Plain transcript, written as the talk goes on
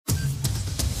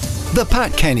The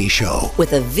Pat Kenny Show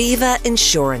with Aviva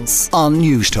Insurance on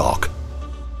News Talk.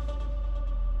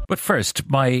 But first,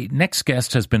 my next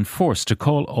guest has been forced to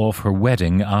call off her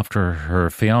wedding after her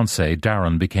fiance,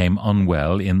 Darren, became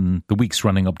unwell in the weeks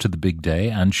running up to the big day.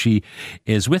 And she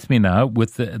is with me now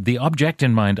with the object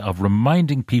in mind of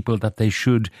reminding people that they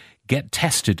should get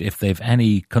tested if they've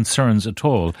any concerns at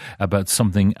all about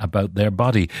something about their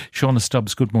body. Shauna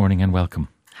Stubbs, good morning and welcome.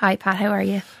 Hi, Pat. How are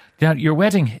you? Now, your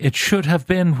wedding, it should have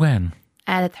been when?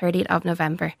 The 30th of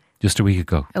November. Just a week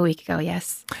ago. A week ago,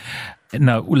 yes.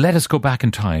 Now, let us go back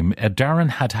in time. Darren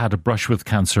had a brush with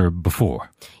cancer before.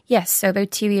 Yes, so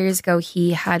about 2 years ago, he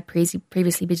had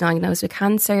previously been diagnosed with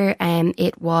cancer, and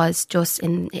it was just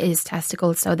in his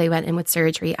testicles, so they went in with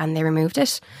surgery and they removed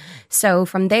it. So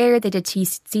from there, they did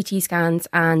CT scans,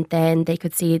 and then they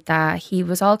could see that he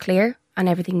was all clear and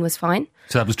everything was fine.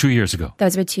 So that was 2 years ago? That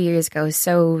was about 2 years ago.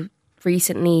 So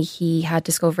recently, he had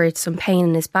discovered some pain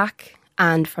in his back.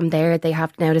 And from there, they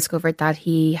have now discovered that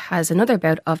he has another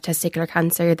bout of testicular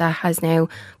cancer that has now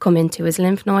come into his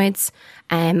lymph nodes,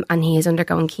 and he is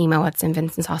undergoing chemo at St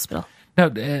Vincent's Hospital. Now,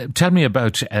 tell me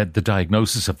about the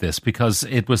diagnosis of this, because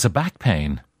it was a back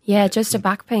pain. Yeah, just a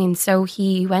back pain. So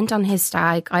he went on his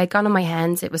stag. I had gone on my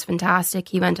hens. It was fantastic.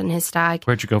 He went on his stag.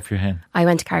 Where'd you go for your hen? I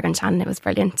went to Cargan. It was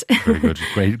brilliant. Very good.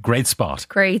 Great spot.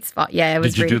 Great spot. Yeah, it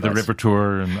was. Did you really do the good. river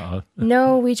tour? And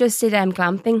No, we just did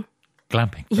glamping.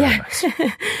 Glamping, very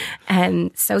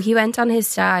nice. So he went on his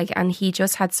stag and he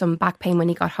just had some back pain when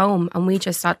he got home, and we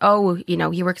just thought,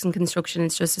 he works in construction,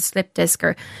 it's just a slip disc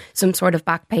or some sort of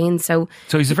back pain. So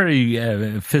he's a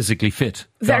very physically fit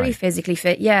guy. Very physically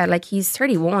fit, yeah. Like, he's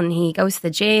 31, he goes to the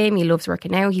gym, he loves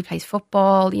working out, he plays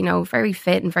football, very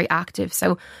fit and very active.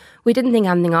 So we didn't think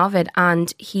anything of it,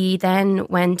 and he then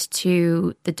went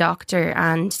to the doctor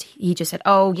and he just said,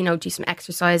 do some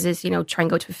exercises, try and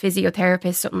go to a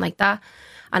physiotherapist, something like that.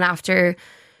 And after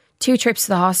 2 trips to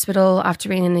the hospital, after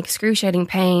being in excruciating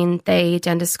pain, they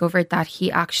then discovered that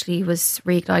he actually was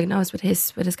re-diagnosed with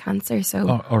his cancer.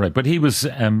 So, all right, but he was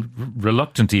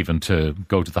reluctant even to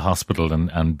go to the hospital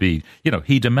and be,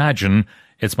 he'd imagine,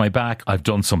 it's my back, I've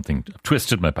done something, I've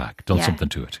twisted my back, done something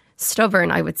to it. Stubborn,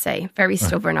 I would say. Very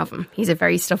stubborn of him. He's a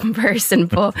very stubborn person.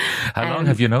 But how long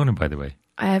have you known him, by the way?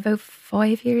 About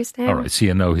 5 years now. All right, so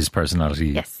you know his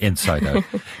personality inside out.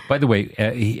 By the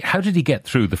way, how did he get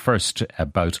through the first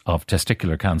bout of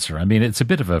testicular cancer? I mean, it's a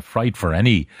bit of a fright for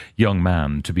any young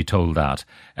man to be told that.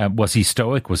 Was he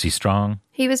stoic? Was he strong?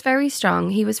 He was very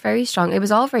strong. It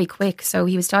was all very quick. So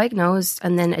he was diagnosed,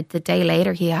 and then the day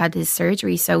later he had his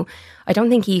surgery. So I don't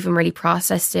think he even really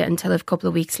processed it until a couple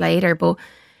of weeks later. But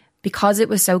because it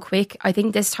was so quick, I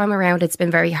think this time around it's been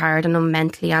very hard on him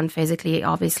mentally and physically,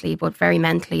 obviously, but very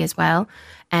mentally as well.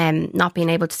 Not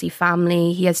being able to see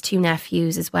family. He has 2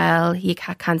 nephews as well. He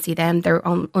can't see them. They're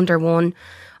under 1.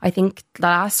 I think the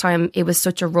last time it was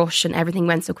such a rush and everything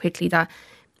went so quickly that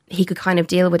he could kind of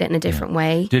deal with it in a different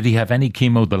way. Did he have any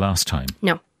chemo the last time?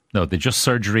 No, they just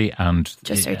surgery and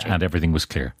everything was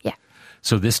clear. Yeah.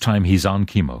 So this time he's on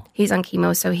chemo. He's on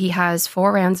chemo. So he has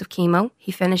 4 rounds of chemo.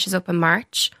 He finishes up in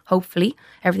March, hopefully,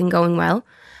 everything going well.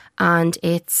 And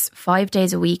it's 5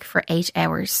 days a week for 8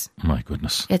 hours. My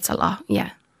goodness. It's a lot, yeah.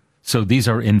 So these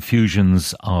are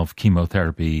infusions of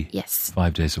chemotherapy? Yes.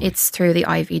 5 days a week? It's through the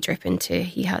IV drip into,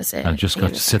 he has it. And just got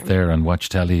to sit there and watch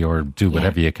telly or do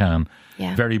whatever you can.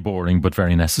 Yeah. Very boring, but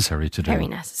very necessary to do. Very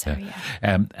necessary,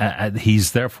 yeah.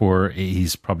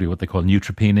 He's probably what they call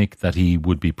neutropenic, that he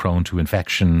would be prone to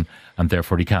infection and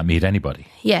therefore he can't meet anybody.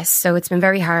 Yes, so it's been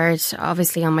very hard,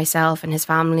 obviously, on myself and his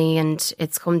family, and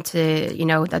it's come to,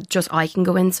 that just I can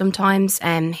go in sometimes.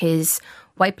 His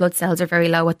white blood cells are very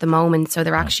low at the moment, so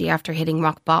they're actually after hitting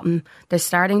rock bottom. They're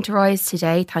starting to rise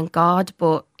today, thank God,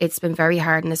 but it's been very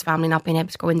hard in his family not being able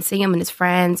to go and see him and his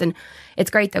friends. And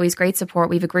it's great though, he's great support.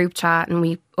 We have a group chat and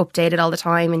we update it all the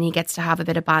time, and he gets to have a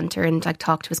bit of banter and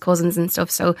talk to his cousins and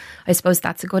stuff. So I suppose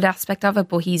that's a good aspect of it,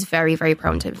 but he's very, very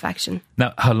prone to infection.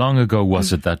 Now, how long ago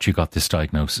was it that you got this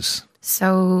diagnosis?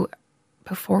 So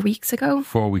 4 weeks ago.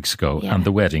 4 weeks ago. Yeah. And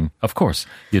the wedding, of course,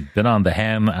 you'd been on the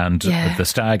hen and the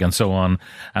stag and so on,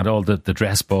 and all the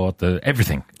dress bought,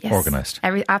 everything organised.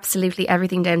 Absolutely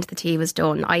everything down to the T was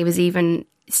done. I was even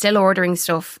still ordering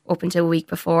stuff up until a week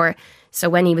before. So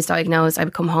when he was diagnosed, I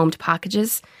would come home to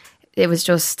packages. It was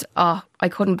just, I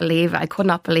could not believe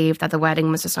that the wedding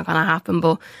was just not going to happen.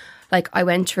 But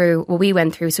we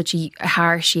went through such a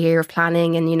harsh year of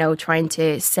planning and, trying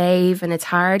to save. And it's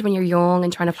hard when you're young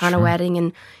and trying to plan a wedding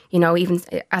and, even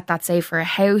at that save for a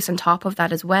house on top of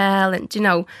that as well.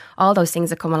 And, all those things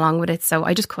that come along with it. So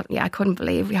I just couldn't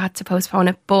believe we had to postpone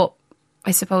it. But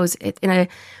I suppose in a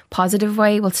positive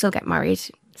way, we'll still get married.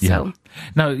 So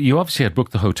Now, you obviously had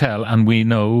booked the hotel, and we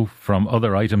know from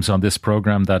other items on this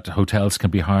programme that hotels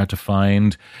can be hard to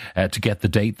find, to get the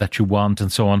date that you want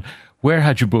and so on. Where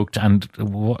had you booked, and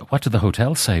what did the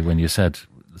hotel say when you said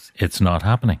it's not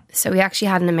happening? So we actually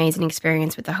had an amazing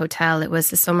experience with the hotel. It was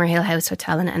the Summerhill House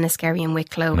Hotel in Enniskerry in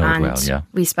Wicklow.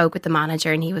 We spoke with the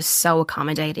manager and he was so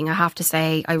accommodating. I have to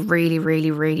say, I really,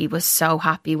 really, really was so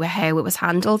happy with how it was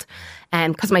handled.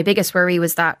 Because my biggest worry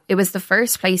was that it was the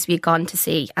first place we'd gone to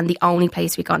see and the only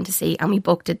place we'd gone to see, and we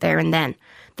booked it there and then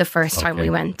the first time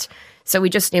we went. So we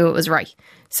just knew it was right.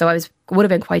 So I would have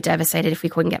been quite devastated if we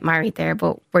couldn't get married there,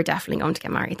 but we're definitely going to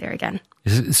get married there again.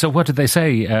 So what did they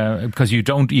say? Because you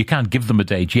can't give them a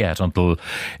date yet until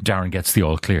Darren gets the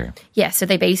all clear. Yeah, so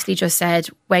they basically just said,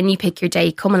 when you pick your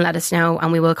date, come and let us know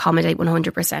and we will accommodate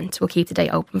 100%. We'll keep the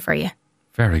date open for you.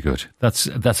 Very good. That's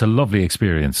a lovely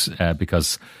experience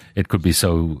because it could be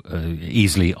so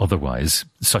easily otherwise,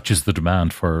 such as the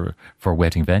demand for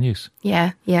wedding venues.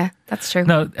 Yeah, that's true.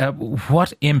 Now,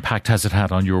 what impact has it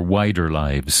had on your wider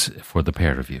lives for the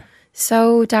pair of you?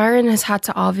 So Darren has had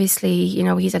to obviously,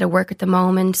 he's out of work at the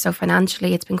moment, so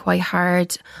financially it's been quite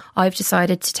hard. I've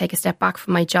decided to take a step back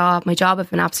from my job. My job have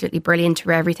been absolutely brilliant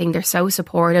through everything. They're so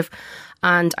supportive.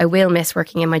 And I will miss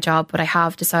working in my job, but I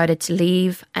have decided to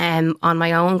leave on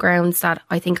my own grounds that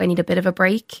I think I need a bit of a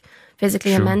break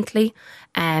physically and mentally.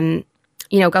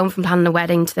 Going from planning a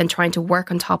wedding to then trying to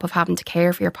work on top of having to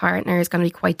care for your partner is going to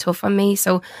be quite tough on me.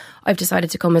 So I've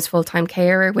decided to come as full-time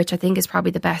carer, which I think is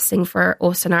probably the best thing for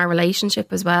us and our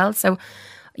relationship as well. So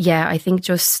yeah, I think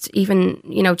just even,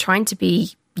 trying to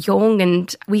be young,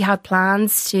 and we had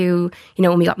plans to,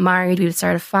 when we got married, we would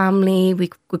start a family, we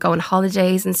would go on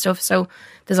holidays and stuff. So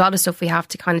there's a lot of stuff we have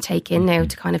to kind of take in now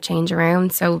to kind of change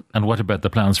around. So, and what about the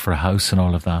plans for a house and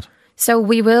all of that? So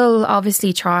we will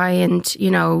obviously try and,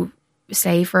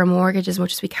 save for a mortgage as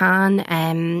much as we can,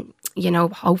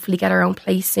 hopefully get our own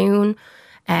place soon.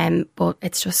 But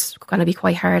it's just going to be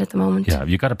quite hard at the moment. Yeah,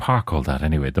 you got to park all that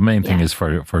anyway. The main thing is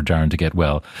for Darren to get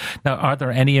well. Now, are there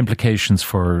any implications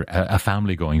for a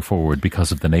family going forward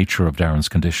because of the nature of Darren's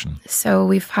condition? So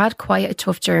we've had quite a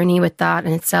tough journey with that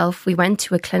in itself. We went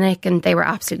to a clinic and they were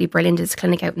absolutely brilliant. It's a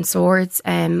clinic out in Swords.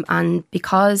 And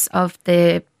because of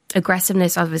the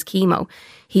aggressiveness of his chemo,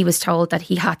 he was told that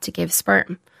he had to give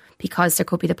sperm because there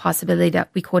could be the possibility that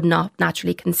we could not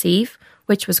naturally conceive,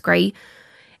 which was great.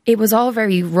 It was all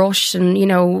very rushed and,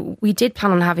 we did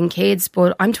plan on having kids,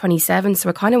 but I'm 27, so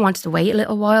I kind of wanted to wait a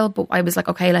little while, but I was like,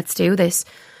 okay, let's do this.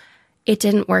 It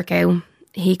didn't work out.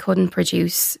 He couldn't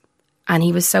produce and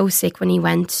he was so sick when he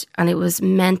went, and it was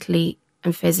mentally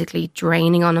and physically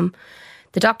draining on him.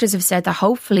 The doctors have said that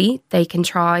hopefully they can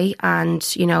try and,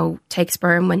 take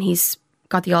sperm when he's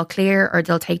got the all clear, or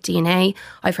they'll take DNA.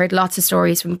 I've heard lots of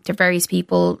stories from the various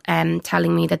people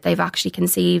telling me that they've actually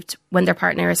conceived when their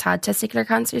partner has had testicular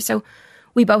cancer. So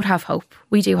we both have hope.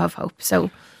 We do have hope.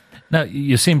 So now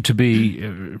you seem to be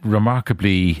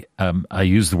remarkably, I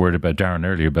used the word about Darren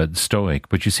earlier, about stoic,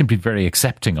 but you seem to be very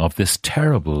accepting of this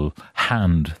terrible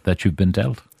hand that you've been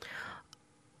dealt.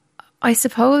 I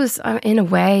suppose in a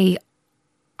way,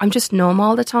 I'm just numb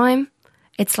all the time.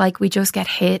 It's like we just get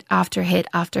hit after hit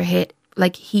after hit.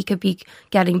 Like he could be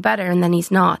getting better and then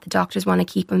he's not. The doctors want to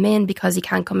keep him in because he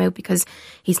can't come out because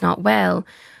he's not well.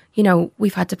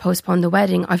 We've had to postpone the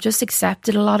wedding. I've just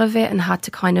accepted a lot of it and had to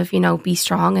kind of, be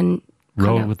strong and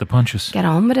roll with the punches. Get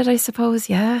on with it, I suppose,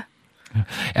 yeah.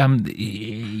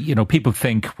 People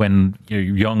think when you're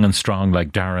young and strong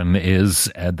like Darren is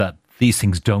that these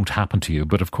things don't happen to you,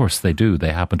 but of course they do.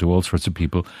 They happen to all sorts of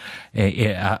people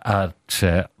at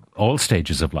all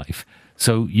stages of life.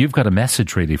 So you've got a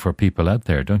message really for people out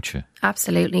there, don't you?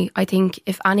 Absolutely. I think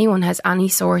if anyone has any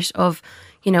sort of,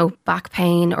 back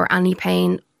pain or any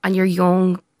pain and you're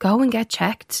young, go and get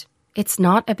checked. It's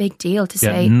not a big deal to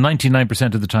say.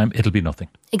 99% of the time, it'll be nothing.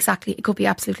 Exactly. It could be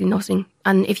absolutely nothing.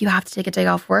 And if you have to take a day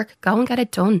off work, go and get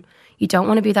it done. You don't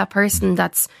want to be that person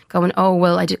that's going, oh,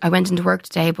 well, I went into work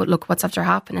today, but look what's after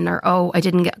happening. Or, oh, I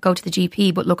didn't go to the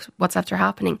GP, but look what's after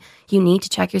happening. You need to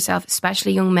check yourself,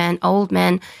 especially young men, old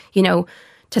men.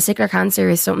 Testicular cancer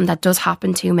is something that does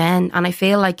happen to men. And I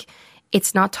feel like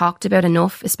it's not talked about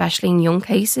enough, especially in young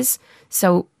cases.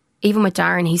 So even with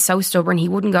Darren, he's so stubborn. He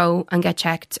wouldn't go and get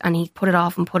checked and he put it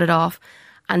off and put it off.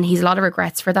 And he's a lot of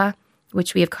regrets for that,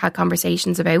 which we have had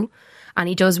conversations about. And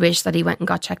he does wish that he went and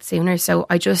got checked sooner. So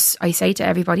I say to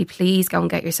everybody, please go and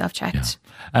get yourself checked.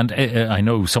 Yeah. And I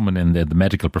know someone in the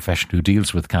medical profession who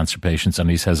deals with cancer patients, and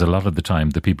he says a lot of the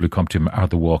time the people who come to him are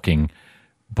the walking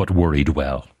but worried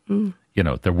well.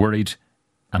 They're worried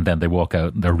and then they walk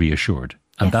out and they're reassured.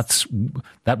 And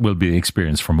that will be the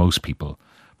experience for most people.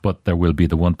 but there will be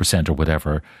the 1% or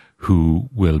whatever who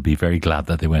will be very glad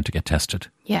that they went to get tested.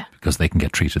 Yeah. Because they can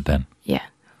get treated then. Yeah,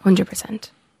 100%.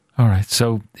 All right,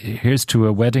 so here's to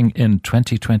a wedding in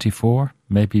 2024,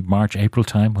 maybe March, April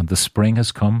time when the spring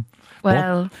has come.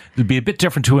 Well, it'll be a bit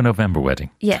different to a November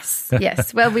wedding. Yes.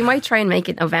 Well, we might try and make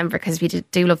it November because we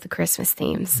do love the Christmas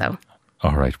theme, so...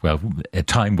 All right, well,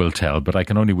 time will tell, but I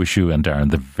can only wish you and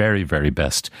Darren the very, very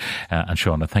best. And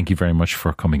Shauna, thank you very much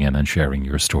for coming in and sharing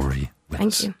your story with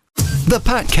us. Thank you. The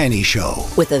Pat Kenny Show.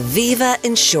 With Aviva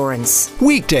Insurance.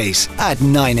 Weekdays at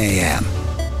 9 a.m.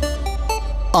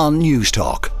 on News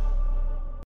Talk.